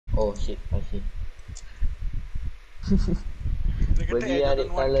Oh shit, I see. Dia kata Beli I adik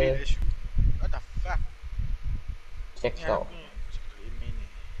don't want kala create a shoe. What the fuck? check Ni out. aku ni sebut email ni.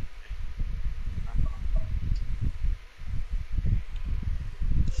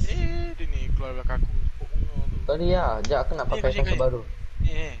 Dia ni keluar belakang aku. Sorry lah, sekejap aku nak pakai kasut baru.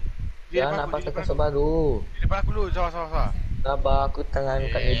 Ni. Dia Jangan depan nak aku, dia pakai depan kasut aku. baru. Dia depan aku dulu, sabar. Sabar, aku tengah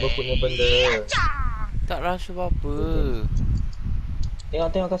kat neighbor punya benda. Tak rasa apa-apa.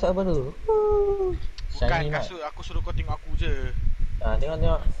 Tengok kasut apa tu? Bukan Shiny mat. kasut, aku suruh kau tengok aku je. Tengok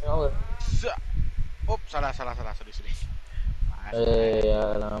apa? Salah, sorry.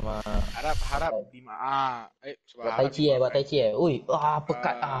 Alamak. Harap lima. Buat tai chi buat tai chi Ui,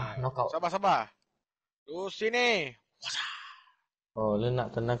 pekat knockout. Sabar. Terus sini. Oh, lu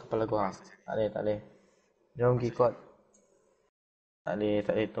nak tenang kepala gua. Tak boleh. Jom pergi court. Tak boleh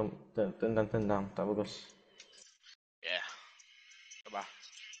tendang, tak bagus. Yeah. Sabar.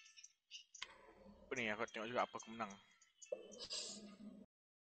 Apa ni, aku tengok juga apa aku menang.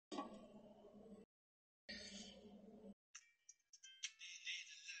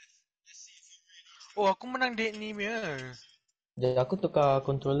 Oh, aku menang date ni punya. Jadi aku tukar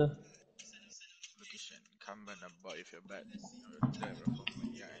controller. Location. Come and about if you're bad.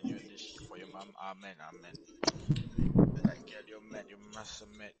 Yeah, and you're this for your mom. Amen. Like, girl, you're mad. You must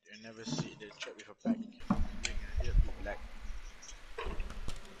admit. You never see the trap with a pack. You'll be black.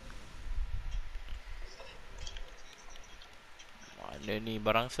 Mana ni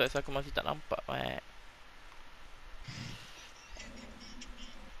barang saiz aku masih tak nampak, Mat.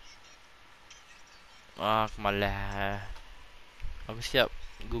 Aku malas. Aku siap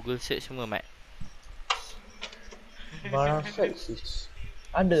Google search semua, Mat. Barang swag sis.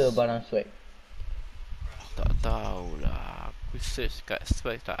 Ada barang swag. Tak tahulah. Aku search kat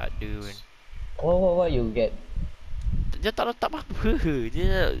swag tak ada pun. What you get? Dia tak letak apa-apa.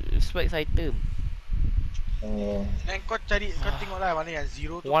 Dia swag item. Oh. Dan kau cari, kau tengoklah mana yang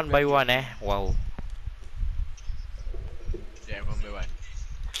zero tu. One by one Wow. Yeah, one by one.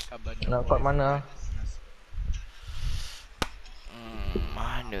 Nak part mana?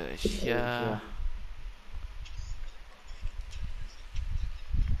 Mana Syah?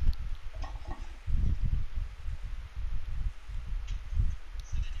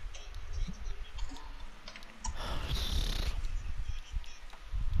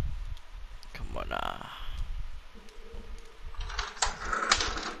 Come on lah.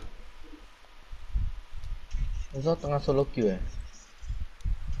 Zul tengah solo queue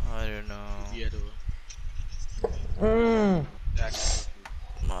I don't know. Dia tu.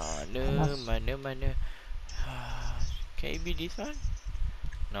 Mana. Can it be this one?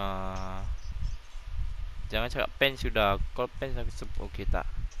 Nah. Jangan cakap pen sudah. Kalau pen aku sebut okay tak?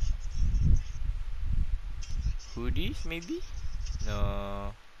 Hoodies maybe?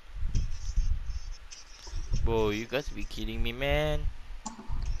 No. Bro, you guys be kidding me, man.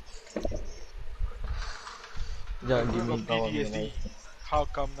 Jangan diminta PTSD. How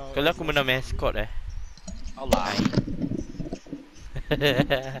come now? Kalau aku menang mascot Allah.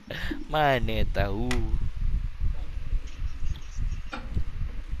 Mana tahu.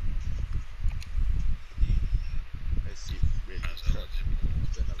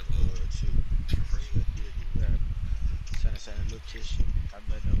 Send a location. I'm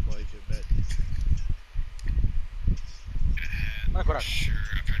better boy if you're bad. Mana korang? Sure,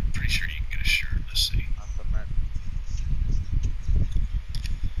 I'm pretty sure you can get a shirt. Let's see. Apa mat?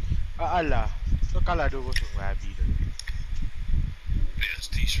 Alah, so kalah 2-0 babi tu. Yes,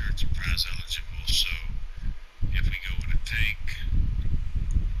 t-shirts are prize eligible, so if we go with a tank,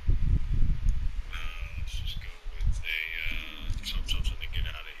 let's just go with a something to get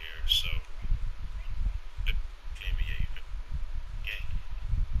out of here. So,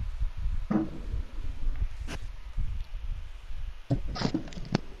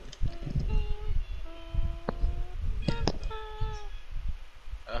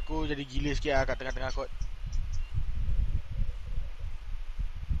 Aku jadi gila sikit lah kat tengah-tengah kot.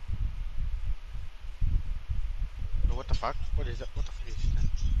 Oh, what the fuck? What is that? What the fuck is that?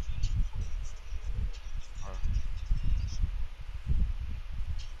 Oh.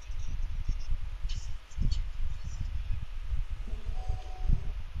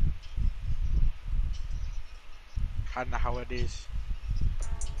 Hana nowadays.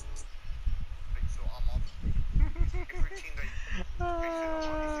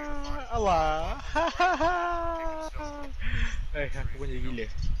 Allah. Aku pun jadi gila.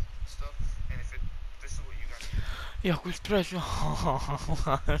 Ya, aku stres.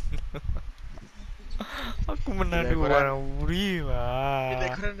 Aku menang 2 barang buri lah. Bila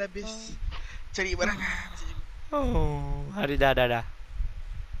korang dah habis cari barang. Oh, hari dah.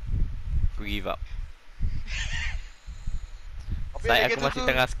 Aku give up. Apa Saya yang aku lagi masih tu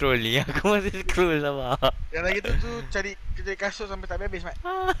tengah scroll ni. Aku masih scroll sama. Yang lagi tu cari kasut sampai tak habis, Mat.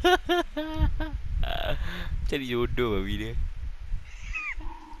 Cari jodoh babi dia.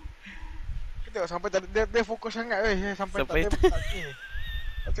 Kita tengok sampai tak dia fokus sangat weh sampai tak Sampai ada tak ni.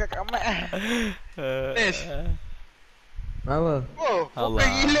 Tak cakap kat Mat. Yes. Apa? Oh, Allah. fokus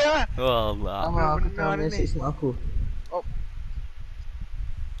gila ah. Allah. Apa aku benar tengah ni. message mak aku. Oh.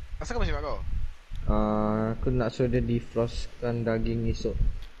 Asal kau masih mak kau? Aku nak suruh dia defrostkan daging esok.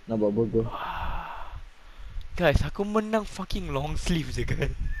 Nak buat burger. Guys, aku menang fucking long sleeve je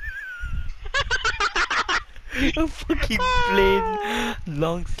kan. A fucking plain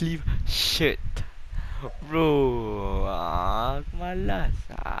long sleeve shirt. Bro, aku malas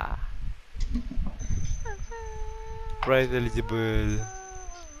Price eligible.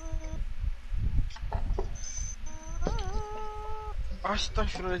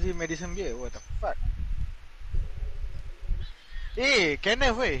 Astaghfirullahaladzim, medicine beer, what the fuck?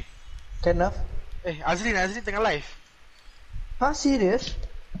 Kenneth weh. Kenneth? Azrin tengah live Ha, serius?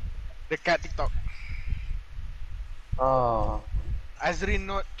 dekat TikTok. Oh. Azrin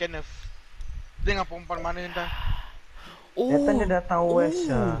not Kenneth. Dia dengan perempuan mana entah. Datang dia datang West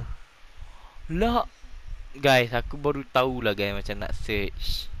lah. Lah. Guys, aku baru tahulah guys macam nak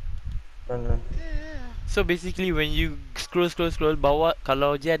search. Mana? So basically when you scroll bawah,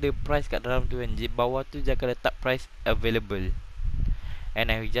 kalau je ada price kat dalam tu kan, bawah tu je akan letak price available. And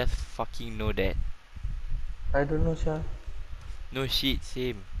I just fucking know that. I don't know, Syah. No shit,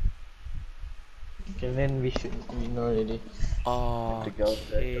 same. Okay, then we know already. Oh, Have to go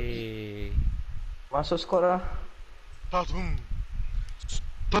there. okay. Masuk squad lah. Tatun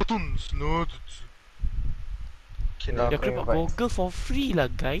Snot. Dah Dia aku dapat invite. Google for free lah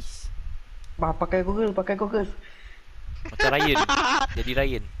guys. Bah, pakai Google. Macam Ryan. Jadi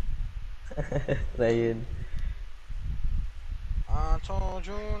Ryan. Ryan. I told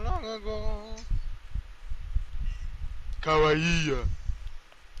you long ago. Kawaii ya.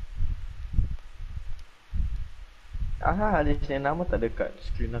 Ada nama tak dekat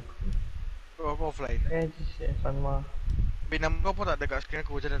screen aku. Aku offline. Just Sanma. Tapi nama kau pun tak ada kat screen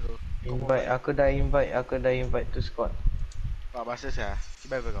aku macam mana tu. Invite, aku dah invite to squad. Tak bahasa saya.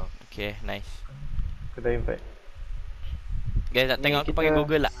 Cibai apa kau? Okay, nice. Aku dah invite. Guys, nak Ni tengok aku kita- pakai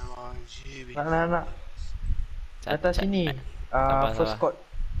Google tak? Nak. Atas sini. Sabar, First sabar. squad.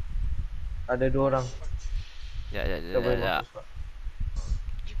 Ada 2 orang. Sekejap. Kita boleh masuk squad.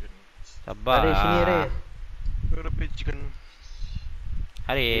 Chicken. Sabar. Haris, sini Haris. Repeat chicken.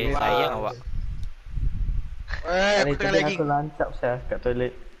 Haris, Wow. sayang awak. Aku Haris, tengah tadi lagging. aku lancap saya kat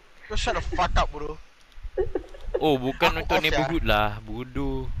toilet. Kau shut the fuck up bro. Oh, bukan Aku untuk off, ya. neighborhood lah.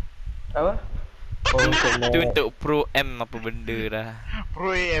 Bodoh. Apa? Oh, untuk Itu mau. untuk Pro M apa benda dah.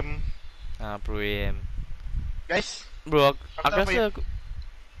 Pro AM. Pro M. Guys, Bro, aku Apa rasa ya? aku...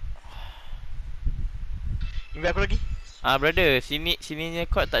 invite aku lagi. Brother, sininya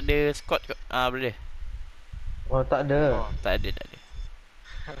court tak ada squad kot. Brother. Oh, tak ada. Tak ada.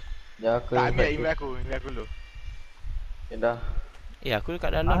 Ya, aku Tak ambil invite invite aku dulu. Ya dah. Aku dekat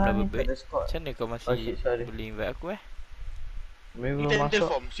dalam dah ni tak bebek. ada squad. Macam mana kau masih Okay, sorry. boleh invite aku Maybe belum Intel masuk.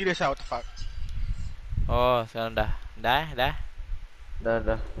 form. Serious ah, what the fuck. Oh, sekarang dah. Dah.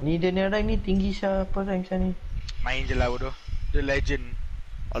 Dah. Ni dia ni rank ni tinggi siapa rank saya ni? Main je lah bodoh. The legend.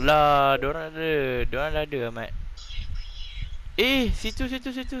 Alah, diorang dah ada Ahmad.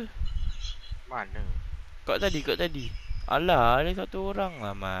 Situ. Mana? Kau tadi. Alah, ada satu orang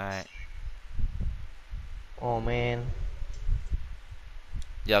lah, Mat. Oh man.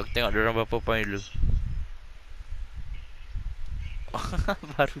 Ya, aku tengok diorang berapa point dulu.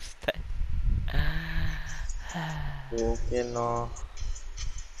 Baru start. Okay no.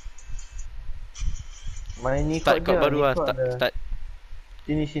 Main ni Start kot kau je, baru ni lah. kot ada. Start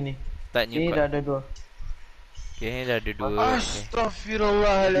Sini. new Sini code. dah ada 2. Okay, ni dah ada 2. Okay.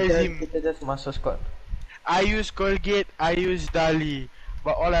 Astaghfirullahalazim. Kita just masuk squad. I use Colgate, I use Dali.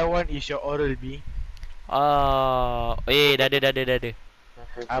 But all I want is your Oral B. Dah ada.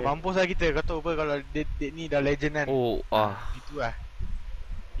 Okay. Mampus lah kita. Kau tahu apa kalau date ni dah legend kan. Itu lah.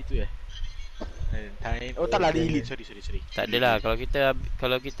 Itu ya. Oh tak lah, dia elite. Sorry. Tak adalah. Kalau kita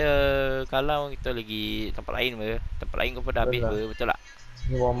kalah, kita lagi tempat lain ber. Tempat lain kau pun dah habis Betul lah. ber. Betul tak?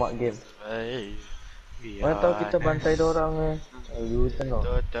 Ni warm up game. Ya, Mana tahu kita bantai dorang You tengok.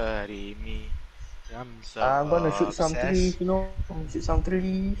 Totarimi. I'm gonna shoot some trees, you know. Shoot some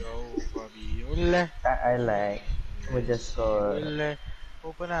trees. I like. Cuma just saw.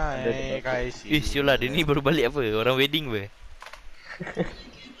 Open eye, guys. Siulah, dia ni baru balik apa? Orang wedding ber.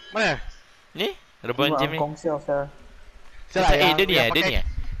 Mana? Ni? Reban Jim ni. Kong self saya. Salah, Dia ni.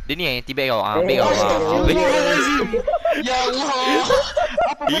 Dia ni yang tibet kau. Baik kau. Astagfirullahalazim. Ya Allah.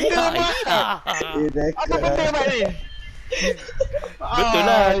 Apa benda mat? Apa benda mat ni? Betul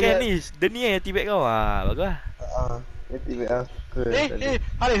lah kan Nis. Dia ni yang tibet kau. Bagus lah. Tibet aku.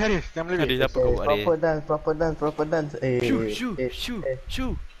 Haris, jangan lebih. Haris apa kau buat Haris? Proper dance.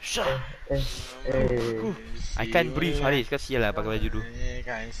 Shoo. I can't breathe Haris. Kasihan lah pakai baju tu.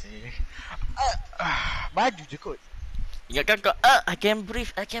 Baju je kot. Ingatkan kau. I can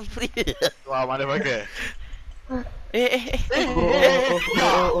breathe. Wah, mana pakai?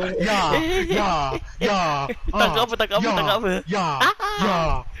 Tangkap apa? Ya.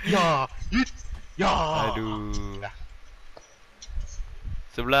 Aduh.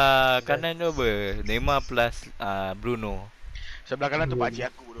 Sebelah kanan tu apa? Neymar plus Bruno. Sebelah kanan tu pakcik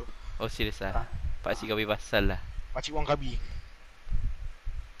aku tu. Oh serius lah. Pakcik kau pasal lah. Pakcik Wang Kabi.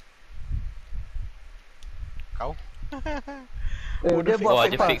 Kau? Dia Wah buat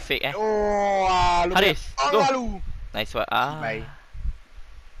dia fake Oh, lu. Haris, go. Lu. Nice one. Bye.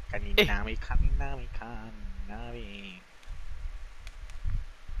 Kanina.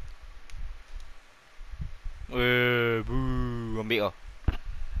 Boo. Ambil kau.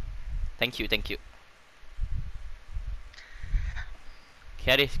 Thank you. Okay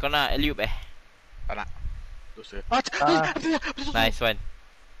Haris, kau nak alley-oop Tak nak. Dosa. Nice one.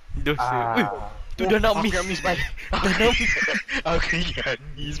 Dosa. Tu dah nak miss. Aku miss bye. Aku ingat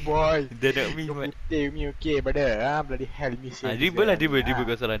miss boy. Dah nak miss man. Putih me okay brother. Bloody hell miss. Dribble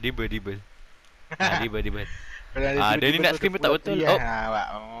kau salah. Dribble. Dribble. Dia ni nak scream pun tak betul.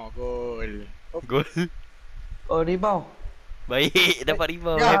 Gol. Oh, rebound. Baik, dapat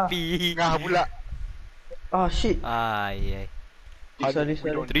rebound. Ya. Happy. Ngah pula. Shit. Ay. Sorry.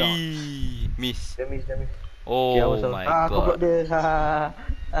 3 miss. Dia miss. Oh my god. Aku block dia.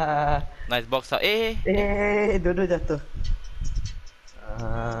 Nice box out. Dua-dua jatuh.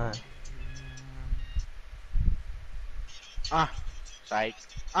 Psych.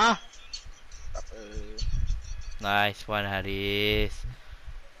 Tak apa. Nice one Haris.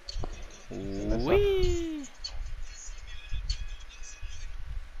 Wee.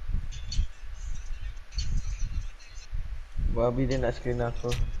 Babi dia nak screen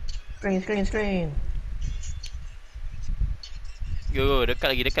aku. Screen. Go,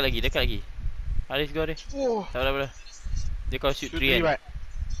 dekat lagi. Haris go Haris. Tak boleh. Dia kau shoot 3 kan?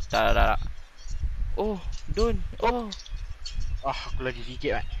 Tak. Oh, don't. Oh. Aku lagi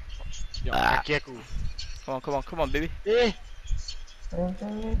sikit mat. Jangan kaki aku. Come on baby.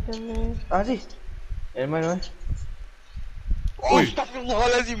 Aziz. Mana?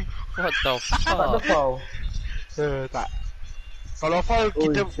 Astagfirullahalazim. What the Tak ada fuck? foul. Tak. Kalau foul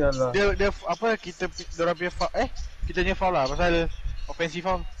kita insyaAllah. dia apa kita dorang punya foul kita punya foul lah pasal offensive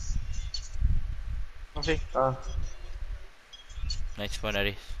foul. Okay. Nice one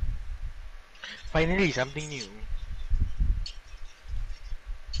Haris. Finally something new.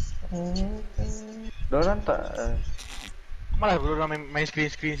 Dorang tak Malah dorang main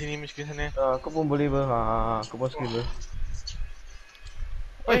screen sini, main screen sana. aku pun boleh aku pun screen ber.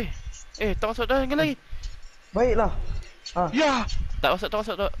 Tak masuk dah lagi. Baiklah. Ya. Tak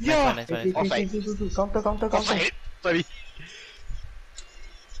masuk. Ya. Nice one. Offside. Counter. Offside. Sorry.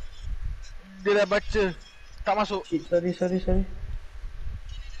 Dia dah baca. Tak masuk. Shit, sorry.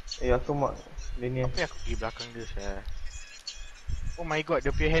 Aku mak dia ni. Apa yang aku pergi belakang dia saya. Oh my god,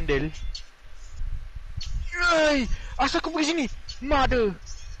 dia punya handle. Yey, asal aku pergi sini? Mother.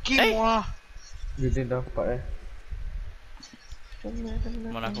 Kimwa. Dia dapat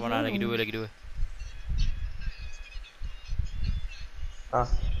Kemana lagi dua.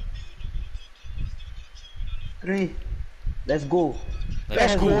 3. Let's go.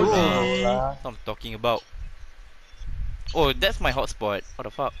 Let's go. Lah. I'm talking about. Oh, that's my hotspot. What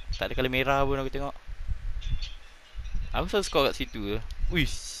the fuck? Tak ada colour merah pun aku tengok. Aku selalu score kat situ je. Ui,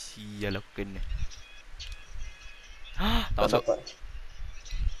 sial aku kena. Tak masuk.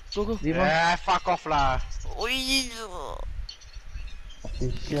 Go. Fuck off lah. Ui.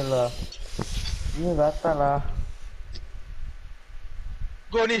 Official lah. Ini rata lah.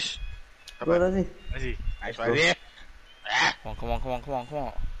 Go Nish. Go dah ni. Nice one Nish. Come on.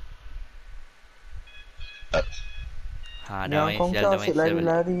 Yang kong kau asyik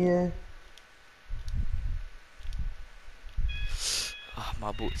lari-lari je.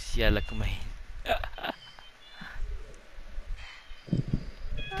 Mabuk sial aku main.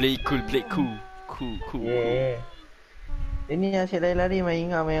 Play cool. Cool. Yeah. Ini asyik lari-lari main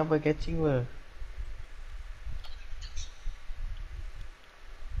ingat main apa catching pun.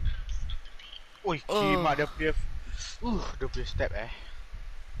 Oi, kimak dia punya dia punya step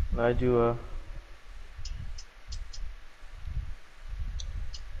Laju lah.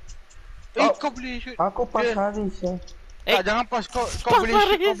 Oh. kau boleh shoot. Aku pas Dia- Haris ya. Tak, jangan pas. Kau boleh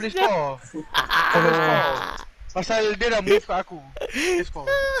shoot, kau boleh score. Kau boleh score. Pasal dia dah move kat aku. Dia score.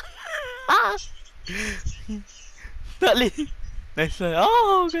 Tak boleh. Nice one.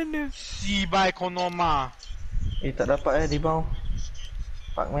 Oh, kena. Si by Konoma. Tak dapat rebound.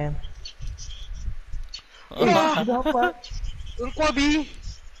 Fuck man. Wah. Dia dapat. Engkau Abi.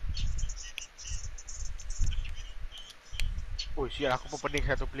 Oh sial, aku pun pening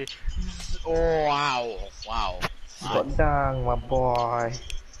satu play. Oh wow. Wow. Got dang my boy.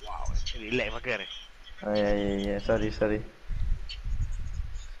 Wow. Relax pakai ni. Oh ya. Sorry.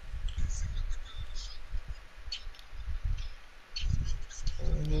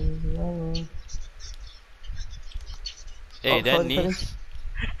 Dan ni.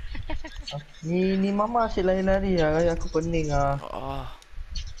 Ni mama asyik lari-lari lah. Aku pening lah.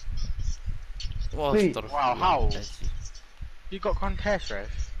 Wah, Wait. Wow, how? You got contest, right?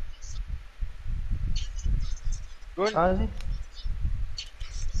 Good. Ni.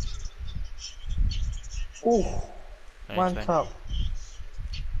 Mantap.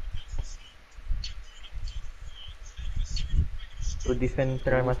 Defend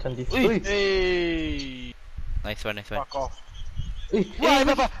try macam defend. Ui. Hey. Nice one. Fuck off. Wah,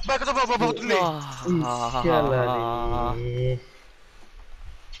 Baik kata apa tu ni? sialah ni.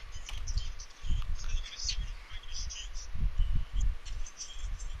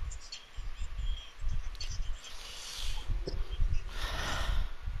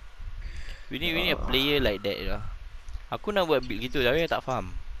 We need a player like that lah. Aku nak buat build gitu tapi tak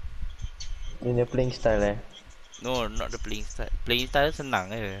faham. Ini playing style No, not the playing style. Playing style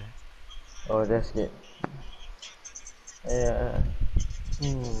senang je. Oh, that's good. Yeah.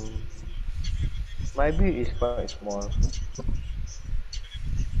 My build is quite small.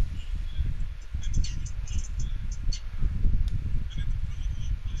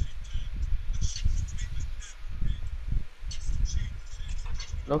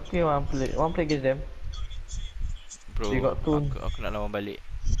 Okay, one play against them. Bro, They got two. aku nak lawan balik.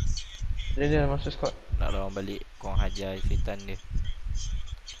 Dia masuk squad. Nak lawan balik. Kau hajar setan dia.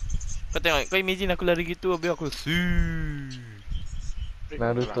 Kau tengok, kau imagine aku lari gitu habis aku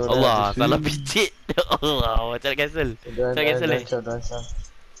Naruto. Allah, salah picit. Allah, macam nak cancel. Macam cancel ni.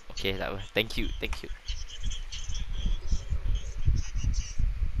 Okay, tak apa. Thank you.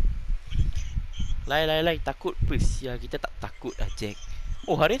 Lai, takut apa sia? Kita tak takut lah, Jack.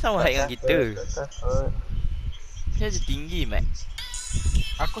 Oh, Haris sama height dengan kita. Dia je tinggi, Mat.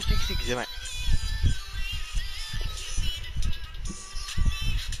 Aku sikit je, Mat.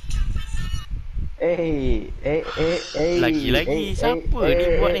 Lagi-lagi siapa ni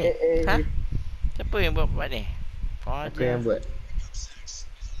buat ni? Ha? Siapa yang buat ni? Kau Aku yang buat.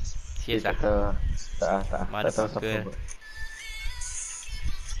 Serius lah. Tak Mana tahu suka. siapa buat.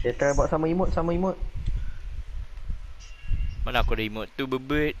 Dia try buat sama emote. Mana aku ada emote tu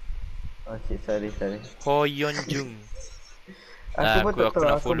bebet. Oh shit, sorry. Ho Yeon Jung. Aku pun tak aku tahu,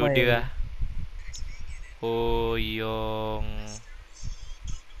 nak aku follow main. dia lah. Ho Yeon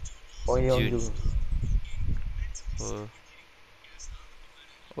Jun. Jung.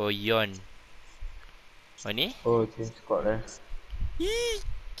 Oh Yeon. Oh ni? Oh, change squad lah. Ih,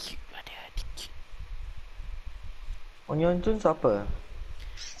 cute ada cute. Yeon Jun siapa?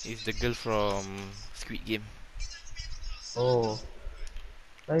 Is the girl from Squid Game. Oh.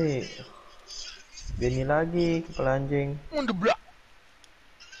 Baik. Dia ni lagi kepala anjing. On the block.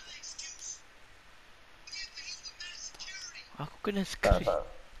 Aku kena screen. Tak.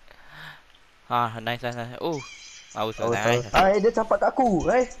 Nice. Oh, aus Tahu. nice. Dia campak kat aku.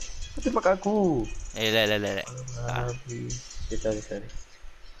 Dia campak kat aku. Lek. Sorry.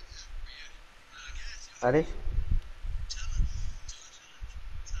 Haris?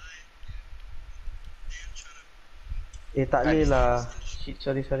 Tak boleh lah. Shit,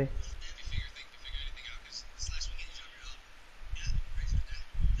 sorry.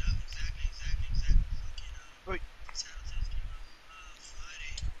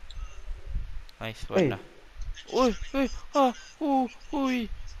 Nice one lah. Oi.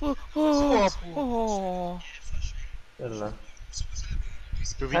 Yalah.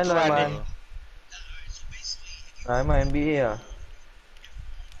 Tu Hello, Vituan ni. man. I'm NBA lah.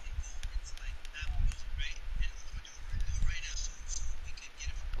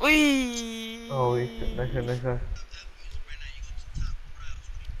 Ui. Oh, nice.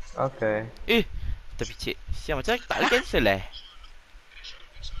 Okay. Terpicit. Siapa macam tak boleh cancel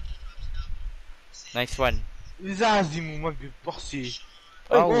Nice one. Zazimu magi passé.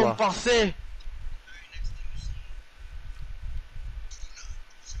 Allah. Passé.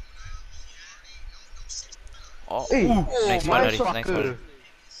 Oh, Eh, nice one Haris, nice one.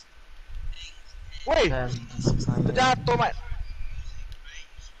 Woi, Dan terjatuh mat.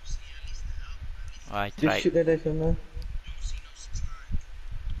 I dia tried. shoot dia dari sana.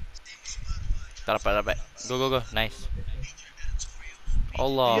 Tak dapat. Go. Nice. Ya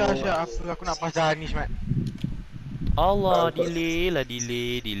Allah. siap aku nak pas Danish mat. Allah, delay.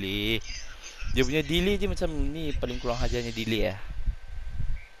 Dia punya delay je macam ni paling kurang hajarnya delay lah.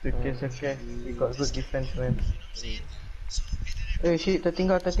 It's okay. We got good defense, man. Eh, shit,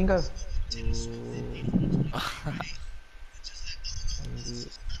 tertinggal. Getting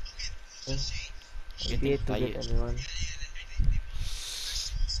to get tired. everyone.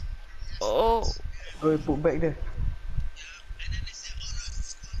 Oh. Go put back there.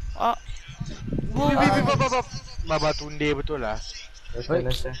 Ah. Wih, Baba tunde betul lah.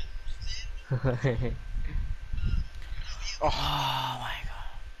 Nice. Oh my god.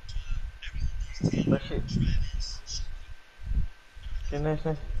 Oh shit. Okay, nice.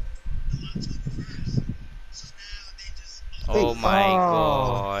 Oh my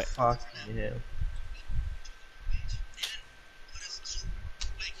god. Fuck yeah.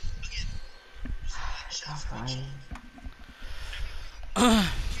 Fine.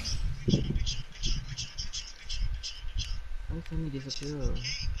 Why suddenly disappear?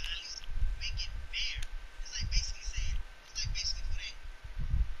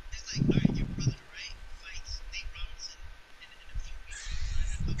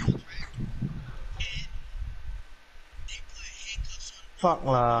 Fuck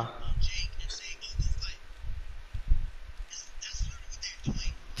lah.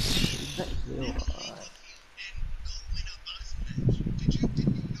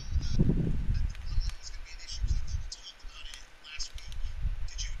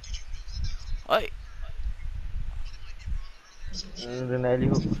 Oi. Dia nak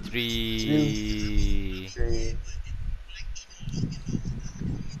alley hook. 3. Okay.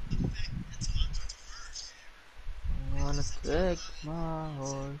 I wanna take my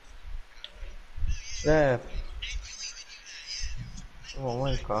horse. Left. Oh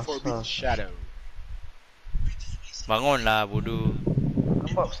my Forbidden god. Shadow. Bangunlah bodoh.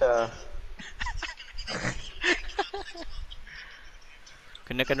 Nampak sah.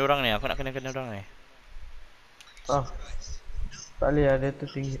 Kenakan orang ni. Aku nak kenakan orang ni. Ah. Tak boleh ada tu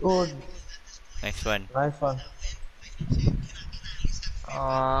tinggi. Oh, Nice one. nice one.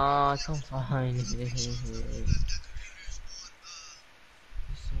 Ah, so fine.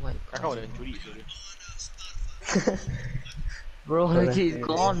 Kakak dah curi tu dia. Bro, Correct. he's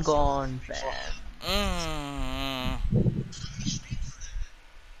gone,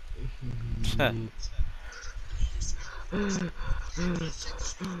 fam.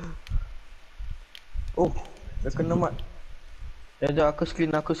 Oh, dah kena mat. Sekejap aku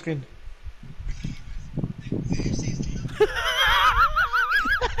screen.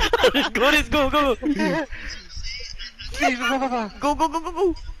 Let's go.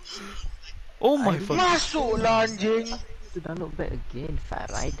 Go. Oh my fuck. Masuklah anjing. To download back again, fam.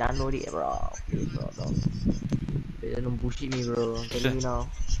 I download it, bro. Please, bro. Don't bullshit me, bro. I'm telling you now.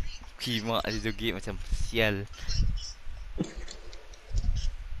 Kimak dia joget macam sial.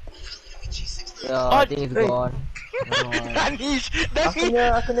 Yeah, I think it's Hey. gone. Danish.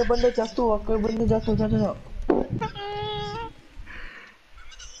 Aku ni benda jatuh. Jatuh.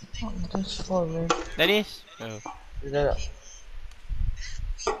 Oh, just fall, man. Danish. Oh. Sekejap.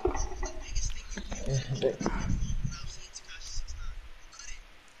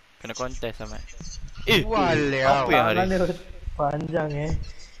 Kena kontes amat. Waliau. Apa yang hari? Tangan dia panjang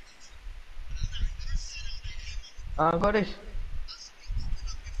kau Riz.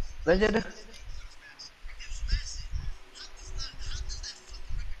 Belajar dah.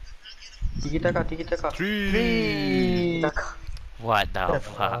 Tiki taka. 3. What the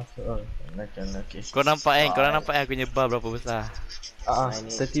fuck? Okay. Kau nampak aku punya bar berapa besar?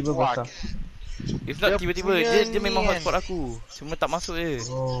 Tiba-tiba besar. It's not Dia tiba-tiba, punya dia memang ni hotspot aku. Cuma tak masuk je.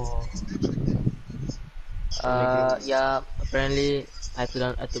 Oh. Yeah, apparently I have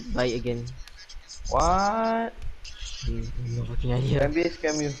to buy it again. What? No fucking idea.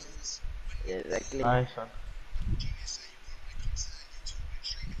 Scam you. Yeah, exactly. Nice one.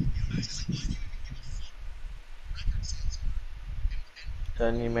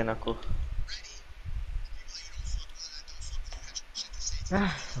 Macam ni main aku.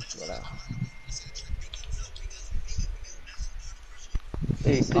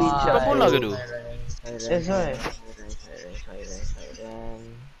 Glitch Kau bola ke tu? That's why.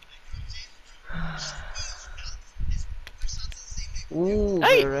 Ooh,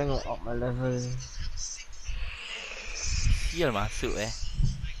 Hey! the rank up my level. Sial masuk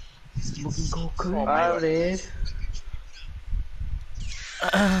Smoking coker. Oh my god. Riz.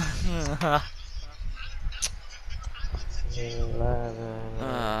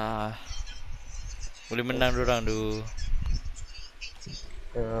 Boleh menang dorang tu.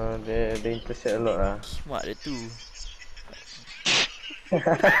 Dia intercept a lot lah. Smart dia tu.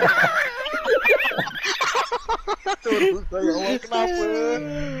 Turun saya Allah kenapa?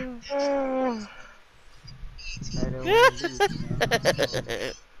 I don't want to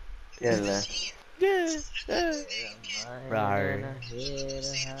Yalah. Rar.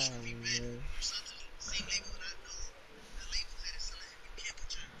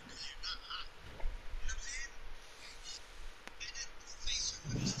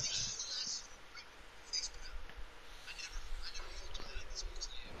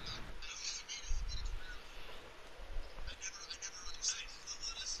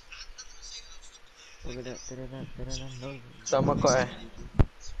 Sama kau I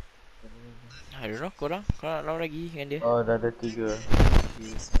don't know, korang nak lawan lagi dengan dia? Oh, dah ada 3.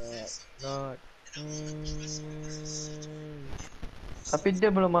 Not. Tapi dia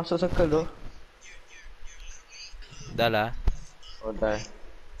belum masuk circle tu. Dah lah. Oh, dah.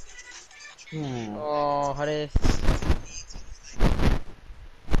 Oh, Haris.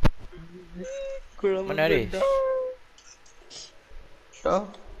 Kurang Mana Haris? Tahu?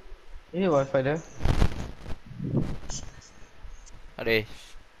 Ini wifi dia. Haris.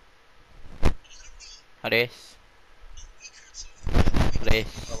 Haris. Haris.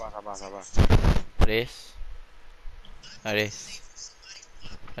 Sabar. Haris. Haris.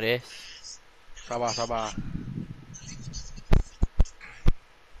 Haris. Sabar.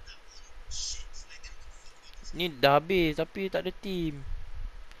 Ni dah habis tapi tak ada team.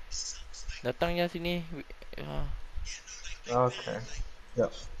 Datang je sini. Okay.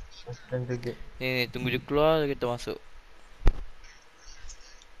 Sekejap. Akan juga. Ni tunggu dia keluar kita masuk.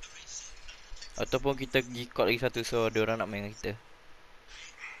 Ataupun kita pergi court lagi satu so dia orang nak main dengan kita.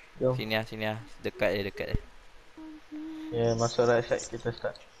 Jom. Sini lah. Dekat je. Ya, masuk right side kita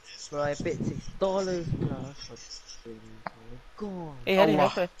start. Bro, I paid $6 plus. God. Hari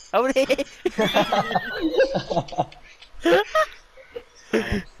apa? Apa ni?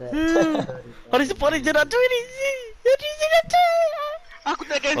 Hari sepuluh je nak cuy ni. Jadi je nak cuy. Aku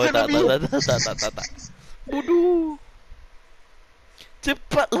tak Oh cancel tak. Bodoh.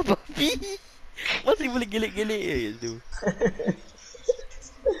 Cepatlah babi. Masih boleh gelek-gelek tu.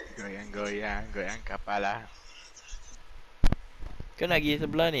 Goyang kapal lah. Kau nak pergi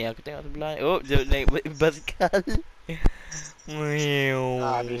sebelah ni? Aku tengok sebelah ni. Oh, dia naik basikal.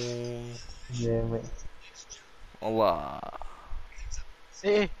 Habis. Ya, mate. Allah.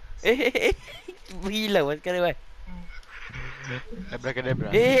 Eh. Hilang basikal dia, boy.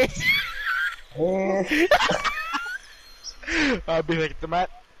 Debra. Habis lah kita mat.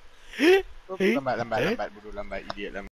 Lambat, bodoh lambat, idiot lambat.